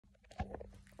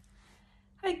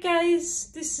Hi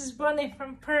guys, this is Bonnie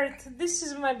from Perth. This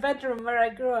is my bedroom where I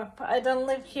grew up. I don't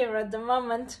live here at the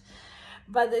moment,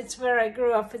 but it's where I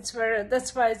grew up. That's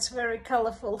why it's very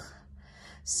colorful.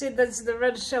 See, that's the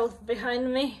red shelf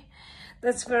behind me.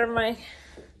 That's where my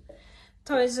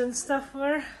toys and stuff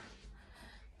were.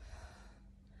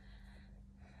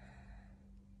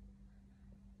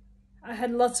 I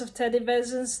had lots of teddy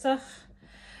bears and stuff.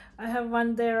 I have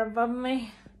one there above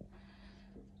me.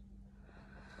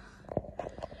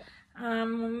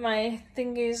 My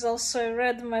thing is also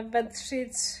red, my bed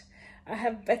sheets. I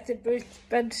have Betty Boot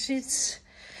bed sheets.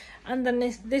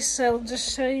 Underneath this, I'll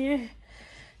just show you.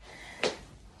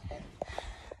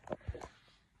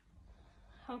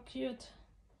 How cute.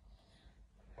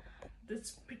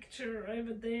 This picture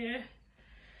over there.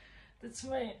 That's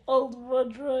my old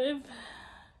wardrobe.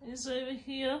 Is over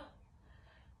here.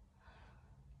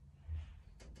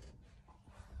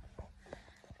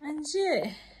 And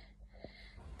yeah.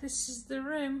 This is the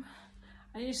room.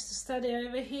 I used to study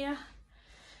over here.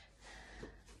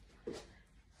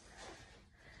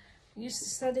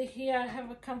 I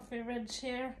have a comfy red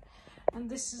chair, and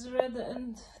this is red,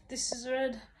 and this is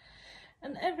red,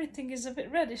 and everything is a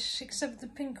bit reddish except the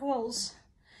pink walls.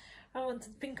 I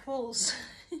wanted pink walls.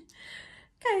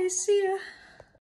 Okay, see ya.